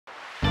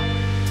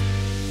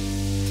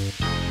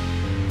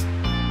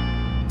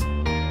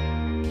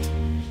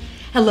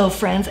Hello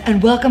friends,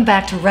 and welcome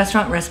back to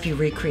Restaurant Recipe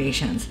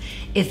Recreations.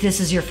 If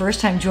this is your first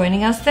time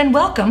joining us, then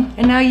welcome,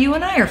 and now you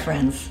and I are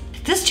friends.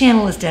 This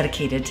channel is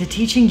dedicated to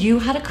teaching you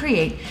how to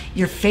create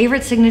your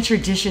favorite signature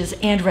dishes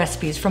and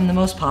recipes from the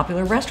most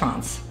popular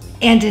restaurants.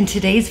 And in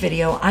today's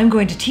video, I'm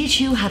going to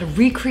teach you how to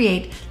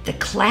recreate the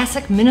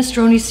classic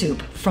minestrone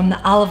soup from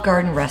the Olive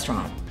Garden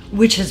restaurant,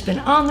 which has been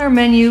on their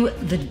menu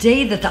the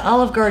day that the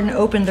Olive Garden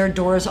opened their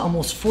doors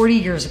almost 40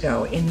 years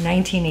ago in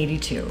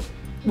 1982.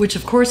 Which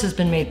of course has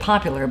been made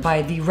popular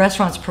by the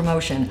restaurant's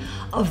promotion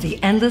of the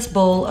endless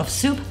bowl of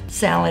soup,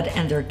 salad,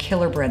 and their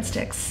killer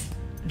breadsticks.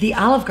 The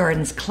Olive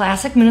Garden's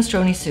classic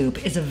minestrone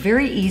soup is a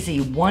very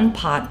easy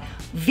one-pot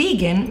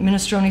vegan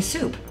minestrone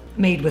soup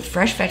made with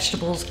fresh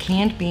vegetables,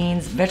 canned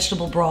beans,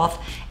 vegetable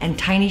broth, and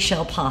tiny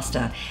shell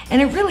pasta,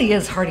 and it really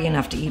is hearty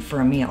enough to eat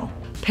for a meal.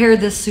 Pair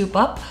this soup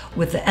up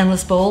with the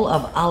endless bowl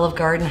of Olive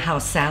Garden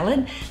house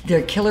salad,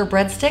 their killer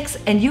breadsticks,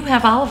 and you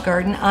have Olive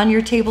Garden on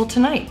your table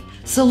tonight.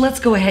 So let's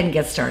go ahead and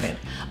get started.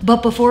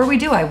 But before we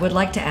do, I would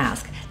like to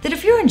ask that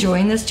if you're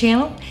enjoying this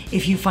channel,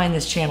 if you find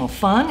this channel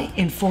fun,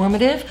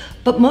 informative,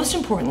 but most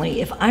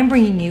importantly, if I'm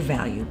bringing you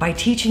value by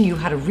teaching you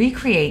how to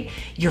recreate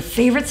your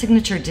favorite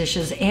signature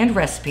dishes and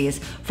recipes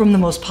from the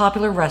most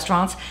popular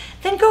restaurants,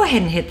 then go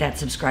ahead and hit that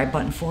subscribe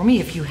button for me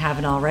if you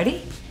haven't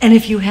already. And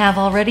if you have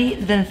already,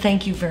 then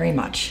thank you very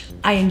much.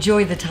 I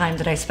enjoy the time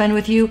that I spend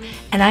with you,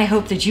 and I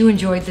hope that you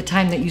enjoyed the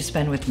time that you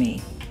spend with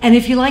me. And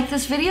if you like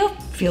this video,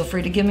 feel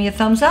free to give me a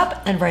thumbs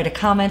up and write a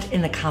comment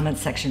in the comment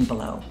section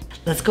below.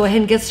 Let's go ahead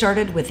and get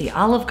started with the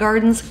Olive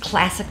Garden's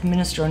classic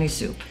minestrone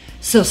soup.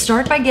 So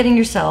start by getting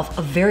yourself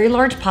a very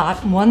large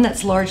pot, one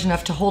that's large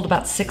enough to hold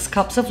about 6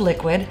 cups of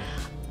liquid.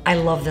 I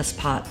love this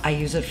pot. I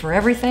use it for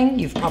everything.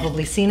 You've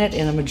probably seen it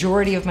in a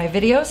majority of my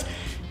videos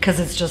because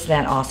it's just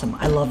that awesome.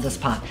 I love this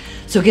pot.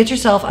 So get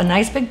yourself a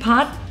nice big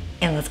pot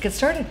and let's get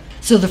started.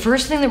 So the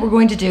first thing that we're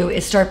going to do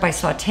is start by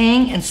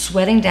sauteing and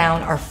sweating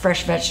down our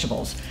fresh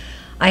vegetables.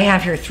 I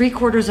have here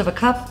 3/4 of a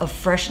cup of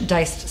fresh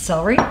diced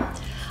celery.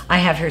 I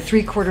have here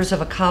 3/4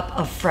 of a cup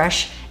of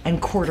fresh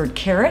and quartered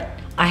carrot.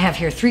 I have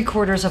here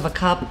 3/4 of a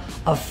cup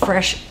of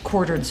fresh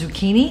quartered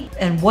zucchini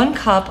and 1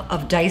 cup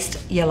of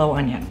diced yellow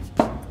onion.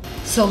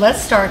 So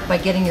let's start by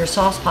getting your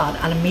sauce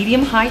pot on a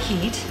medium-high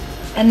heat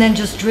and then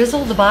just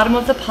drizzle the bottom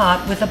of the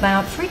pot with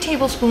about 3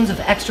 tablespoons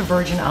of extra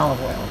virgin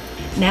olive oil.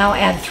 Now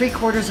add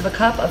 3/4 of a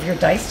cup of your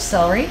diced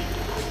celery.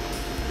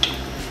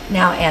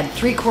 Now add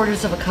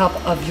 3/4 of a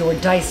cup of your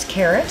diced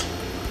carrot,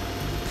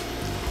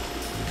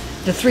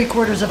 the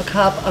 3/4 of a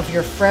cup of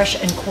your fresh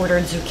and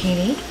quartered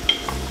zucchini,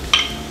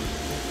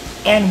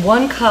 and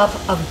 1 cup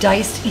of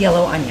diced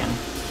yellow onion.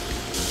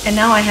 And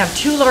now I have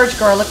 2 large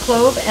garlic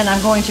cloves, and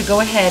I'm going to go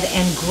ahead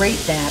and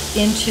grate that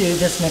into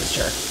this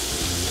mixture.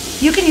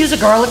 You can use a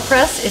garlic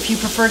press if you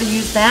prefer to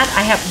use that.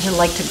 I happen to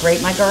like to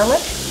grate my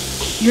garlic.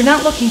 You're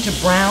not looking to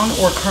brown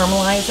or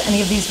caramelize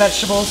any of these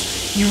vegetables.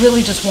 You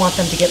really just want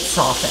them to get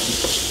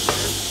softened.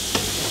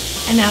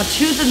 And now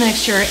to the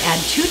mixture, add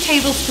 2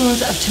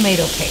 tablespoons of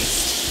tomato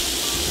paste.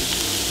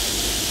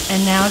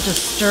 And now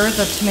just stir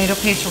the tomato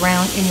paste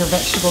around in your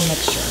vegetable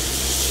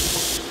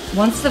mixture.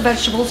 Once the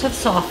vegetables have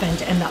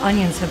softened and the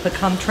onions have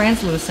become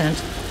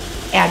translucent,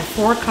 add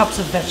 4 cups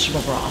of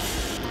vegetable broth.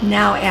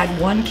 Now add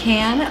 1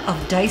 can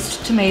of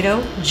diced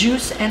tomato,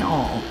 juice and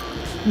all.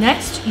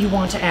 Next, you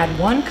want to add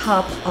 1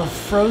 cup of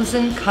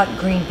frozen cut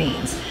green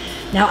beans.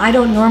 Now, I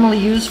don't normally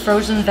use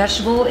frozen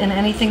vegetable in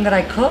anything that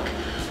I cook,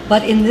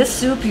 but in this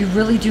soup, you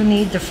really do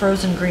need the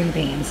frozen green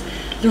beans.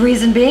 The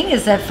reason being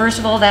is that, first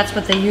of all, that's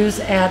what they use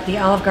at the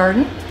Olive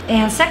Garden.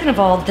 And second of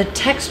all, the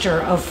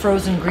texture of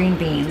frozen green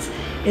beans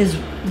is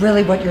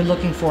really what you're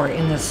looking for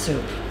in this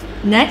soup.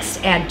 Next,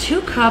 add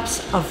 2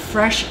 cups of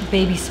fresh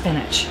baby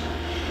spinach.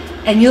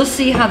 And you'll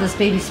see how this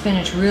baby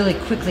spinach really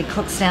quickly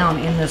cooks down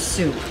in this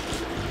soup.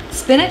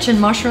 Spinach and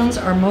mushrooms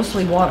are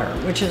mostly water,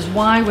 which is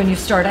why when you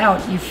start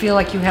out, you feel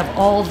like you have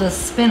all this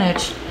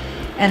spinach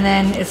and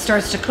then it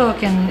starts to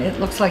cook and it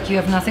looks like you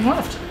have nothing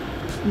left.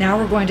 Now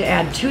we're going to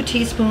add 2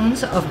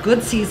 teaspoons of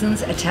Good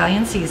Seasons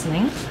Italian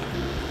seasoning.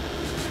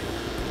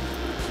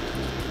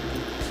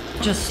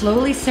 Just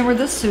slowly simmer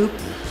the soup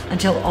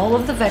until all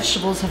of the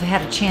vegetables have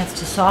had a chance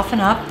to soften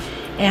up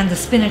and the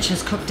spinach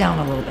has cooked down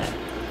a little bit.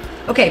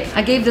 Okay,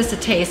 I gave this a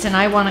taste and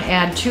I want to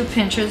add 2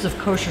 pinches of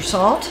kosher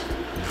salt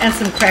and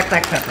some cracked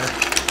black pepper.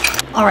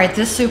 All right,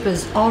 this soup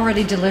is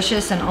already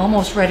delicious and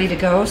almost ready to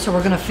go, so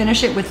we're gonna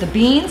finish it with the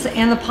beans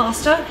and the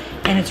pasta,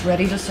 and it's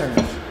ready to serve.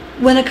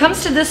 When it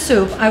comes to this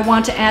soup, I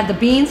want to add the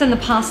beans and the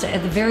pasta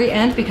at the very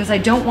end because I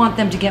don't want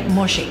them to get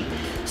mushy.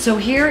 So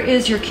here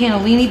is your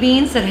cannellini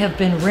beans that have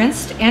been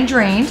rinsed and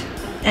drained,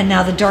 and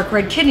now the dark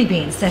red kidney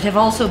beans that have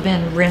also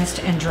been rinsed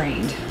and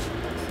drained.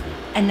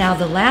 And now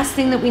the last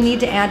thing that we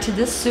need to add to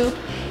this soup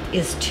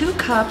is 2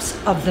 cups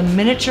of the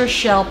miniature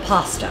shell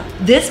pasta.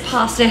 This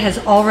pasta has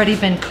already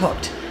been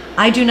cooked.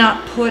 I do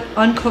not put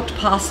uncooked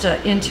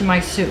pasta into my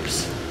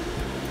soups.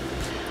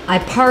 I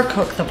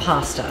par-cook the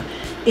pasta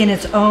in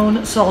its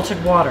own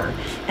salted water.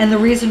 And the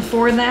reason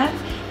for that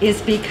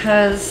is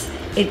because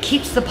it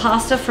keeps the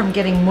pasta from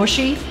getting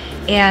mushy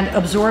and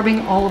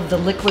absorbing all of the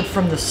liquid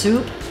from the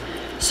soup.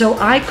 So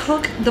I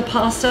cook the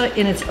pasta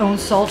in its own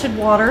salted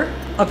water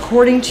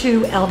according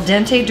to al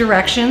dente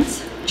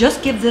directions.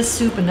 Just give this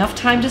soup enough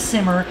time to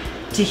simmer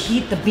to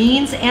heat the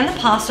beans and the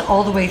pasta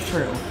all the way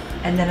through,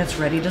 and then it's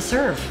ready to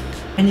serve.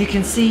 And you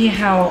can see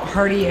how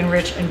hearty and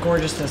rich and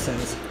gorgeous this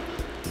is.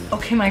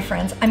 Okay, my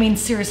friends, I mean,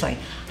 seriously,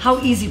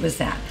 how easy was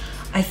that?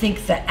 I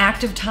think the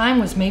active time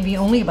was maybe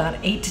only about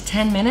 8 to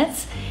 10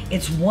 minutes.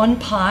 It's one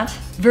pot,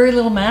 very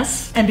little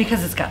mess, and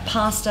because it's got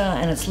pasta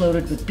and it's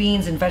loaded with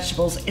beans and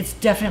vegetables, it's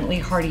definitely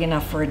hearty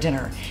enough for a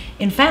dinner.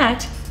 In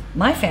fact,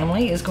 my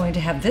family is going to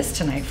have this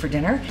tonight for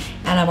dinner,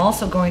 and I'm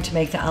also going to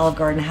make the Olive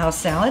Garden house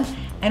salad,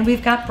 and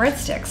we've got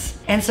breadsticks.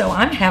 And so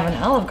I'm having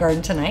Olive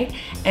Garden tonight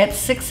at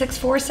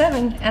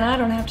 6647, and I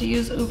don't have to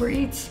use Uber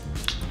Eats.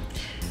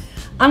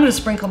 I'm gonna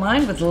sprinkle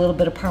mine with a little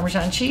bit of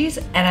Parmesan cheese,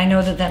 and I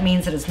know that that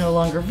means that it's no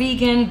longer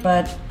vegan,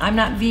 but I'm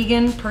not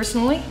vegan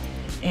personally,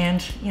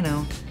 and you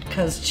know,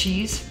 because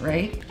cheese,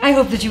 right? I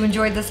hope that you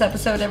enjoyed this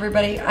episode,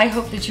 everybody. I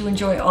hope that you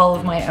enjoy all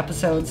of my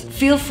episodes.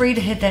 Feel free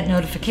to hit that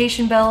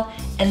notification bell,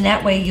 and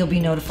that way you'll be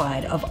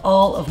notified of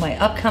all of my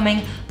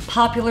upcoming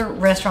popular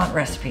restaurant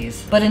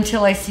recipes. But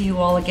until I see you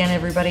all again,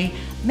 everybody,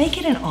 make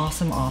it an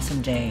awesome,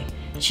 awesome day.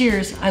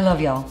 Cheers, I love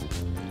y'all.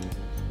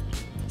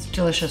 It's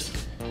delicious.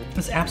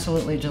 It's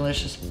absolutely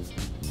delicious.